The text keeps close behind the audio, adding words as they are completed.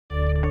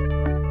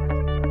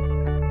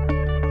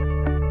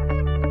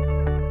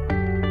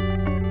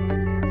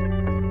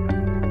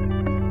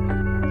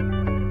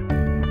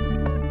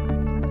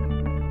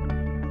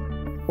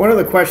One of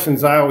the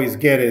questions I always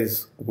get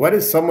is, what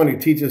is someone who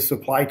teaches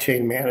supply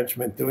chain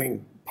management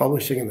doing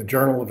publishing in the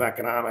Journal of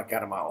Economic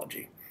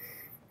Entomology?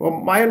 Well,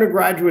 my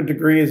undergraduate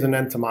degree is in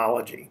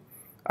entomology.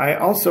 I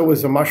also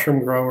was a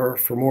mushroom grower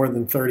for more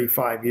than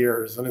 35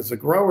 years. And as a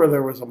grower,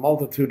 there was a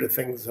multitude of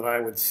things that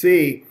I would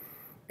see.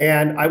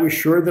 And I was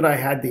sure that I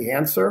had the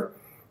answer,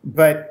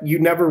 but you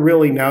never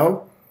really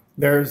know.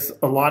 There's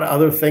a lot of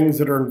other things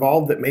that are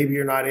involved that maybe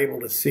you're not able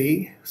to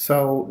see.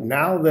 So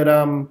now that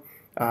I'm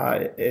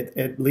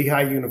at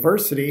Lehigh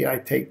University, I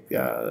take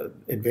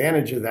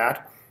advantage of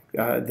that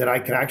I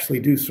can actually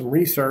do some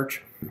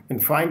research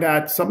and find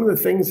out some of the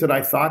things that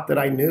I thought that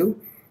I knew,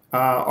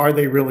 are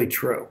they really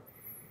true?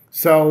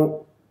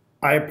 So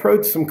I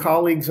approached some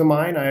colleagues of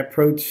mine. I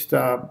approached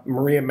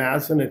Maria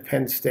Mazin at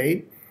Penn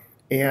State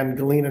and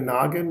Galina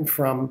Nogin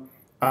from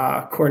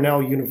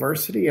Cornell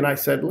University, and I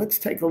said, let's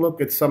take a look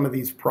at some of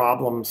these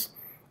problems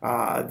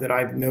that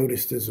I've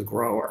noticed as a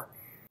grower.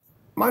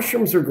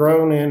 Mushrooms are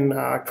grown in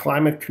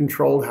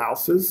climate-controlled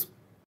houses,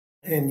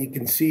 and you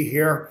can see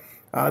here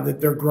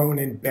that they're grown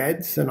in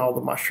beds, and all the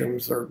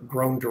mushrooms are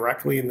grown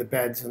directly in the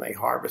beds, and they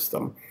harvest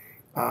them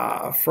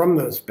from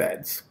those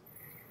beds.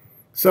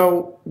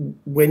 So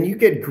when you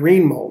get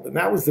green mold, and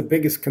that was the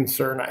biggest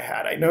concern I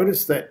had, I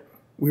noticed that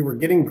we were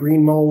getting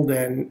green mold,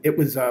 and it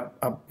was a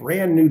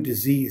brand new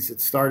disease.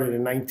 It started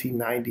in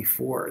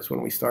 1994 is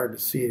when we started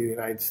to see it in the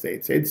United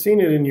States. They'd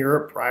seen it in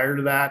Europe prior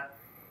to that,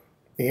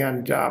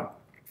 and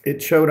it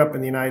showed up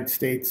in the United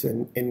States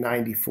in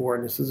 94.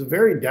 And this is a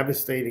very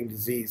devastating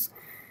disease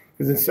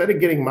because instead of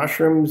getting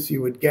mushrooms,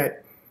 you would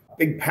get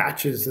big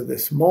patches of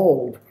this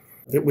mold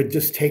that would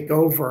just take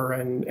over,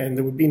 and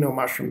there would be no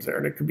mushrooms there.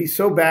 And it could be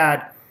so bad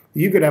that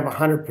you could have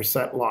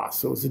 100% loss.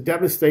 So it was a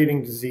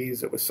devastating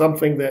disease. It was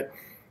something that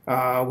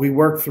we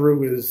worked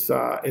through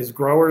as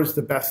growers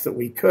the best that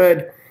we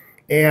could.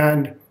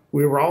 And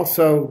we were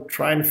also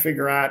trying to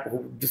figure out,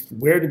 well, just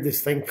where did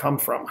this thing come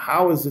from?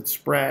 How is it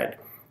spread?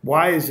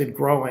 Why is it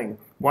growing?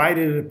 Why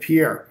did it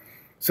appear?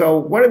 So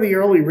one of the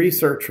early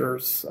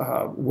researchers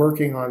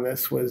working on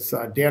this was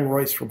Dan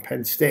Royce from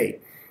Penn State.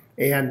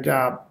 And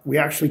we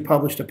actually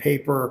published a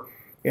paper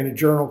in a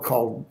journal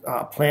called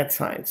Plant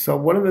Science. So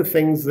one of the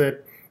things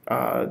that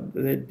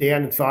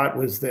Dan thought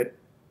was that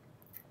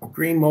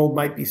green mold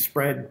might be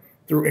spread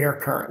through air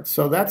currents.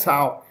 So that's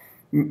how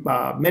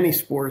many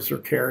spores are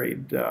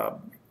carried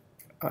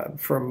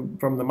from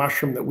the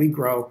mushroom that we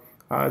grow,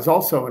 is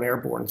also an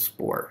airborne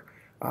spore.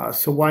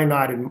 So why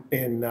not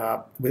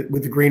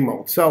with the green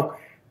mold? So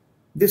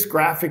this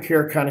graphic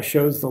here kind of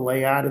shows the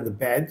layout of the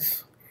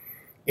beds.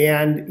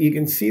 And you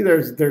can see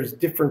there's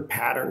different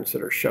patterns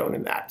that are shown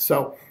in that.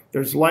 So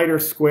there's lighter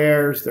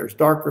squares, there's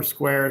darker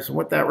squares. And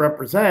what that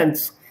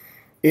represents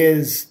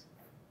is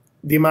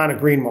the amount of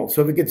green mold.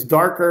 So if it gets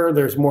darker,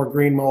 there's more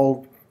green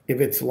mold.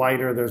 If it's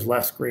lighter, there's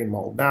less green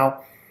mold.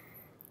 Now,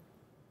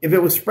 if it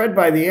was spread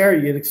by the air,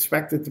 you'd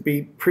expect it to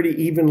be pretty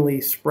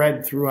evenly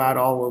spread throughout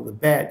all of the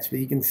beds. But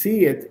you can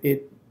see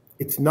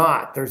it's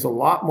not. There's a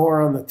lot more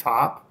on the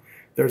top.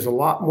 There's a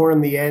lot more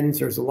on the ends.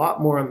 There's a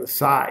lot more on the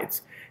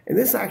sides. And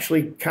this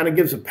actually kind of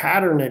gives a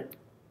pattern that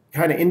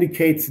kind of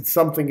indicates that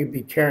something could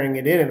be carrying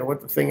it in. And what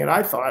the thing that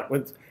I thought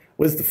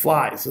was the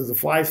flies. So the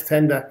flies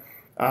tend to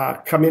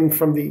come in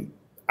from the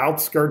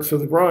outskirts of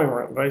the growing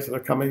room, right? So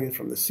they're coming in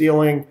from the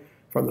ceiling,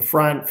 from the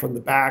front, from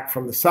the back,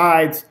 from the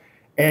sides.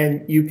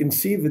 And you can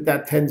see that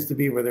that tends to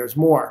be where there's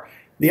more.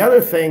 The other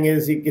thing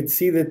is you can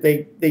see that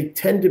they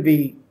tend to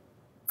be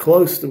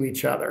close to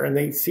each other, and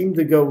they seem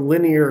to go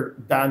linear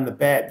down the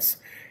beds.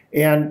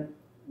 And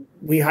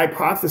we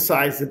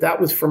hypothesized that that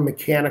was from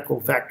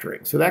mechanical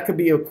vectoring. So that could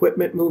be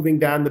equipment moving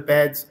down the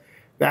beds.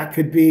 That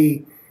could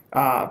be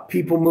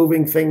people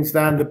moving things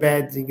down the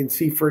beds. You can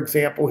see, for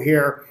example,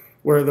 here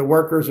where the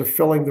workers are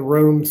filling the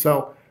room.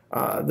 So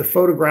the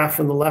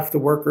photograph on the left, the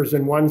worker's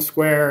in one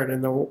square, and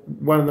in the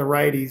one on the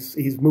right,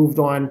 he's moved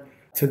on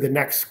to the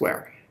next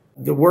square.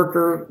 The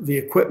worker, the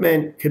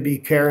equipment could be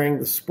carrying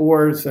the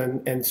spores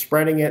and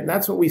spreading it. And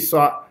that's what we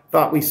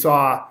thought we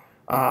saw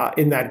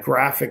in that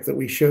graphic that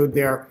we showed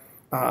there,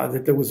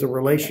 that there was a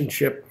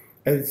relationship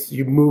as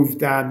you moved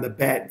down the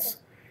beds.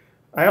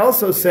 I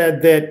also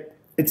said that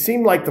it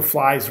seemed like the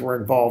flies were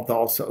involved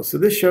also. So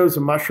this shows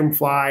a mushroom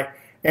fly,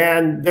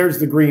 and there's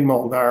the green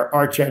mold, our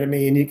arch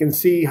enemy. And you can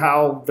see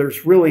how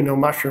there's really no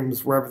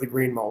mushrooms wherever the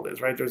green mold is,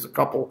 right? There's a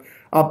couple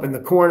up in the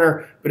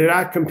corner, but it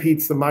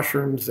outcompetes the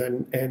mushrooms,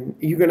 and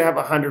you can have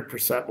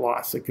 100%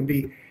 loss. It can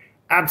be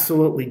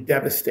absolutely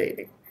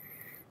devastating.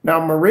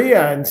 Now,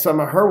 Maria, in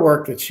some of her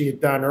work that she had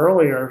done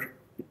earlier,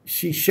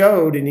 she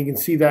showed, and you can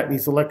see that in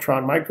these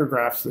electron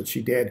micrographs that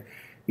she did,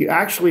 you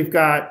actually have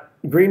got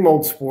green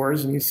mold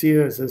spores, and you see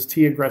it as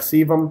T.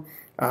 aggressivum.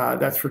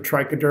 That's for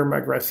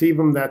Trichoderma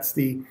aggressivum. That's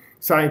the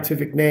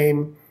scientific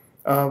name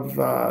of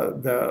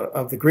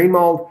the green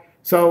mold.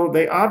 So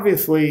they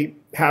obviously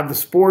have the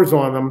spores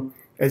on them.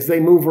 As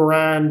they move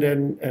around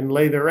and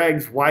lay their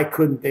eggs, why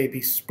couldn't they be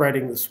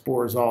spreading the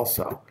spores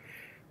also?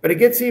 But it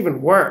gets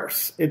even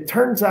worse. It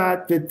turns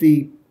out that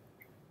the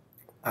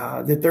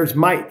that there's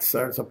mites.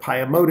 There's a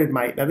piamotid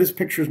mite. Now, this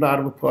picture is not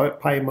of a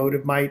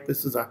piamotid mite.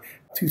 This is a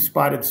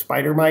two-spotted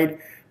spider mite.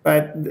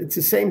 But it's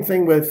the same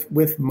thing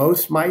with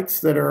most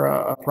mites that are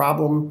a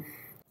problem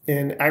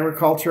in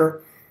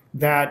agriculture,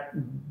 that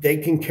they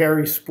can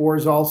carry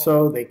spores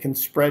also. They can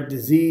spread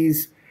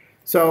disease.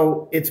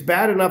 So it's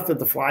bad enough that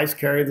the flies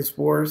carry the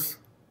spores,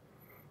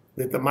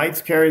 that the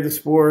mites carry the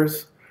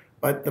spores,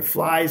 but the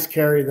flies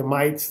carry the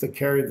mites that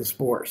carry the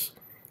spores.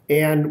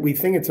 And we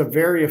think it's a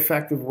very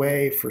effective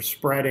way for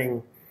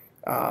spreading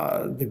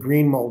the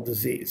green mold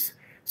disease.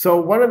 So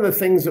one of the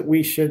things that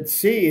we should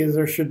see is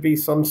there should be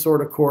some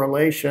sort of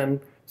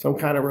correlation, some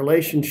kind of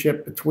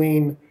relationship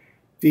between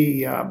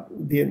the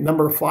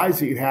number of flies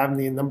that you have and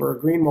the number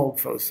of green mold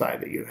foci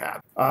that you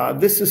have.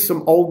 This is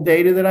some old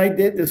data that I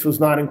did. This was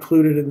not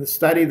included in the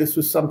study. This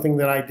was something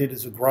that I did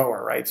as a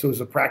grower, right? So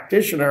as a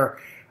practitioner,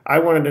 I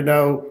wanted to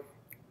know,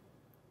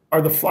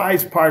 are the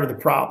flies part of the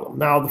problem?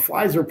 Now, the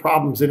flies are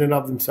problems in and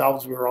of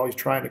themselves. We're always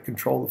trying to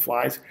control the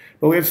flies,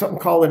 but we have something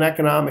called an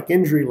economic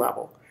injury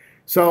level.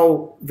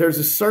 So there's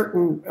a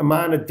certain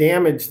amount of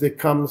damage that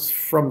comes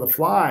from the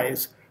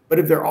flies, but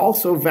if they're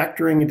also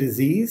vectoring a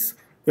disease,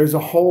 there's a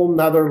whole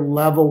nother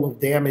level of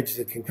damage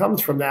that can come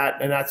from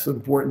that, and that's an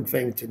important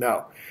thing to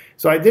know.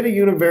 So I did a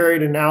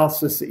univariate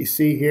analysis that you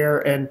see here,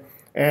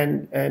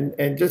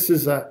 and just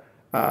as a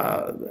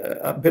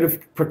bit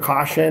of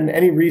precaution,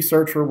 any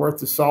researcher worth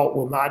the salt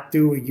will not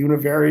do a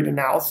univariate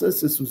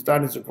analysis. This was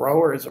done as a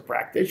grower, as a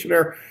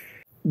practitioner.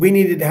 We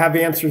needed to have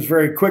answers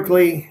very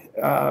quickly,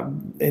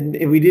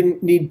 and we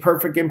didn't need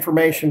perfect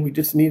information. We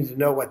just needed to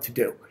know what to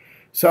do.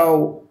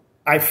 So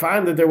I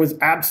found that there was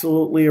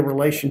absolutely a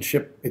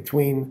relationship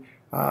between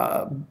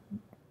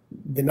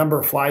the number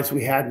of flies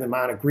we had and the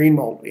amount of green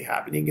mold we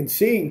have. And you can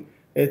see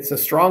it's a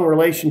strong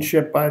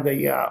relationship by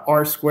the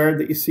R squared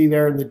that you see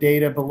there in the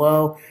data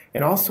below,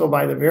 and also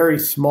by the very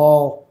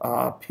small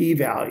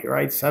p-value,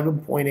 right?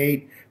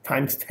 7.8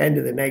 times 10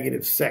 to the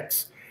negative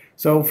 6.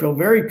 So feel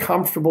very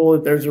comfortable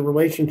that there's a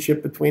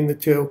relationship between the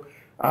two.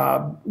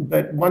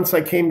 But once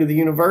I came to the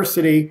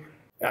university,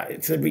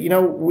 it said, you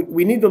know,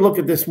 we need to look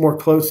at this more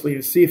closely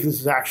to see if this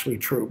is actually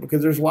true,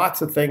 because there's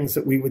lots of things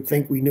that we would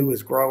think we knew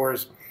as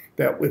growers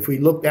that if we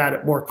looked at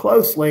it more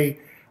closely,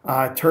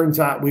 it turns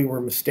out we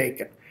were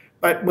mistaken.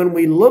 But when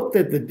we looked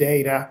at the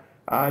data,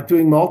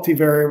 doing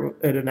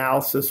multivariate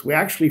analysis, we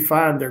actually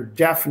found there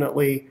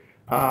definitely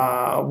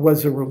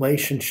was a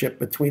relationship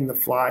between the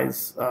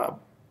flies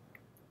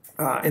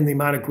and the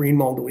amount of green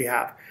mold that we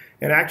have.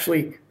 And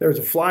actually, there's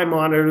a fly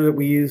monitor that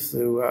we use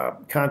to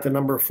count the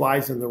number of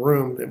flies in the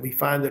room, and we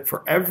find that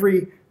for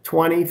every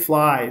 20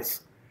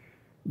 flies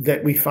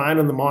that we find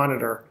on the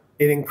monitor,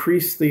 it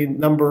increased the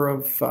number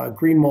of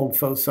green mold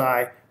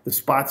foci, the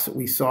spots that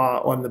we saw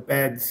on the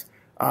beds,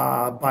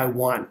 by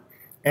 1.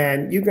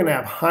 And you can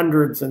have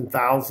hundreds and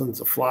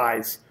thousands of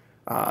flies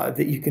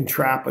that you can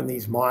trap on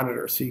these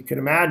monitors. So you can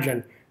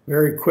imagine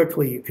very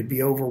quickly you could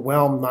be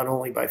overwhelmed not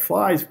only by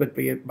flies, but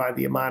by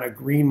the amount of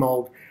green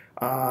mold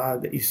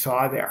that you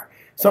saw there.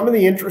 Some of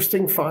the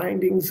interesting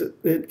findings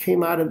that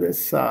came out of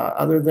this,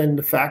 other than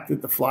the fact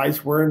that the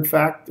flies were in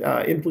fact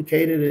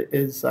implicated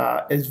as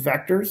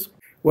vectors,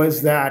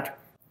 was that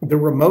the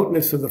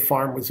remoteness of the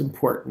farm was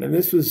important. And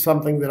this was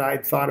something that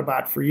I'd thought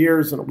about for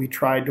years, and we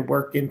tried to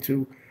work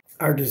into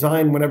our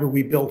design whenever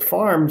we built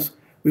farms.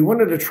 We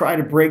wanted to try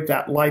to break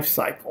that life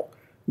cycle,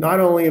 not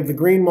only of the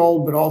green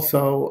mold, but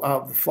also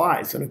of the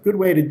flies. And a good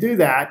way to do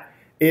that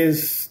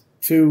is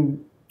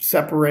to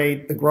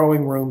separate the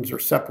growing rooms or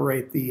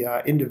separate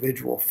the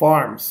individual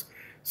farms.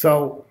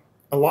 So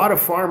a lot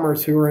of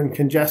farmers who are in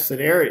congested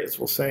areas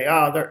will say,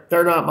 oh,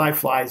 they're not my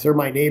flies, they're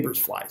my neighbor's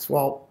flies.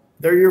 Well,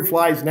 they're your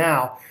flies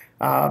now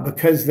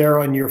because they're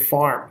on your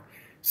farm.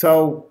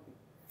 So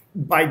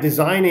by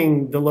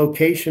designing the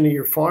location of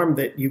your farm,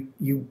 that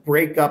you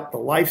break up the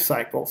life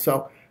cycle.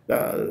 So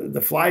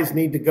the flies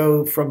need to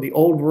go from the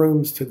old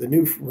rooms to the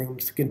new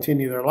rooms to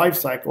continue their life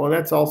cycle. And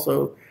that's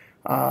also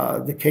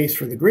the case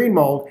for the green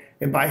mold.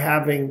 And by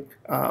having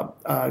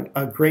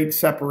a great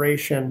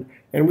separation,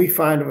 and we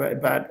find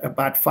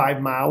about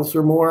 5 miles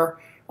or more,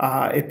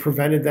 it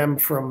prevented them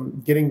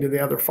from getting to the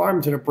other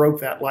farms, and it broke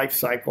that life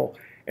cycle.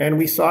 And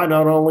we saw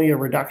not only a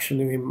reduction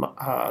in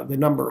the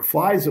number of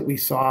flies that we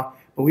saw,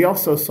 but we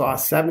also saw a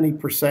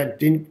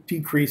 70%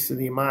 decrease in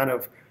the amount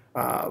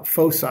of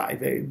foci,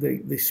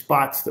 the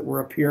spots that were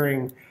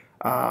appearing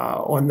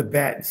on the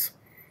beds.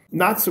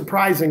 Not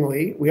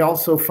surprisingly, we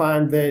also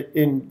found that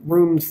in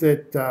rooms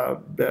that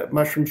the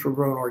mushrooms were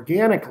grown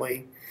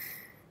organically,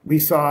 we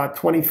saw a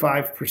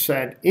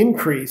 25%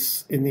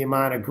 increase in the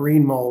amount of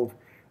green mold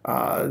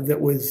that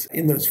was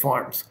in those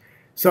farms.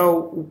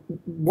 So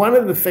one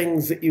of the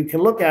things that you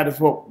can look at is,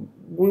 well,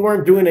 we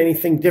weren't doing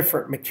anything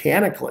different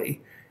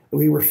mechanically.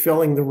 We were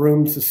filling the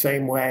rooms the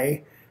same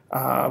way.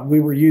 We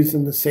were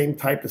using the same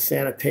type of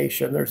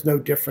sanitation. There's no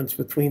difference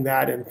between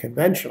that and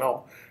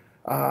conventional.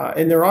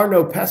 And there are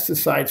no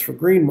pesticides for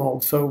green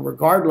mold. So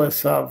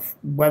regardless of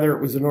whether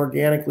it was an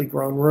organically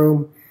grown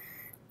room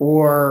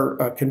or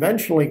a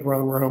conventionally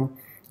grown room,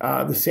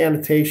 The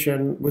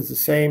sanitation was the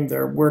same.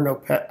 There were no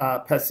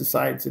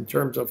pesticides in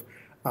terms of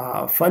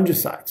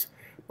fungicides.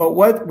 But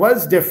what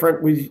was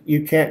different was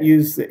you can't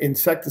use the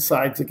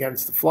insecticides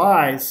against the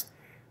flies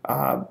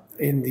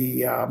in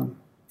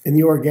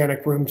the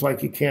organic rooms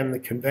like you can in the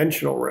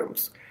conventional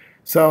rooms.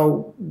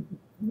 So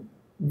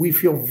we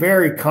feel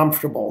very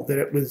comfortable that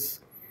it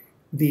was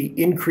the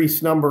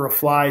increased number of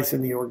flies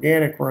in the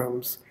organic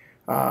rooms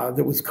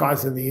that was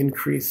causing the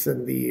increase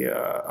in the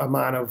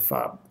amount of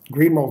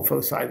green mold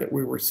foci that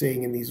we were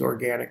seeing in these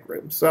organic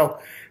rooms. So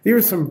these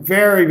are some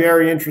very,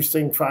 very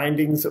interesting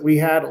findings that we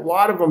had. A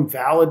lot of them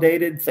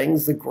validated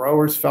things that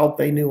growers felt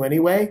they knew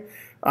anyway,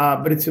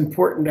 but it's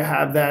important to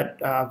have that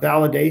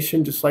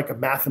validation, just like a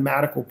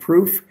mathematical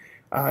proof.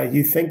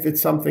 You think that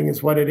something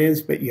is what it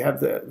is, but you have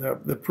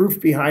the proof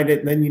behind it,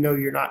 and then you know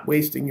you're not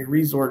wasting your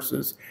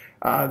resources,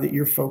 that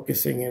you're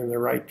focusing in the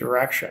right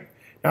direction.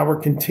 Now we're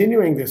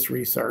continuing this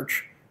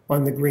research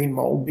on the green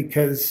mold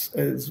because,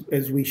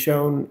 as we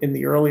shown in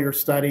the earlier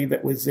study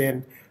that was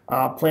in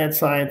Plant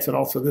Science, and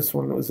also this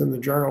one that was in the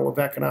Journal of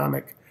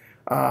Economic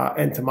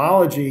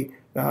Entomology,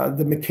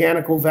 the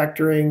mechanical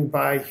vectoring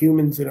by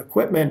humans and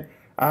equipment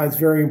is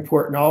very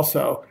important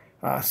also.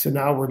 So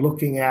now we're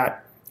looking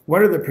at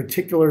what are the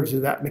particulars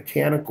of that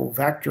mechanical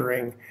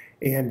vectoring,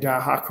 and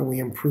how can we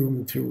improve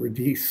them to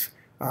reduce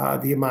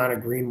the amount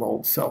of green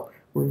mold. So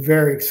we're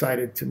very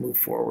excited to move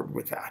forward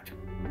with that.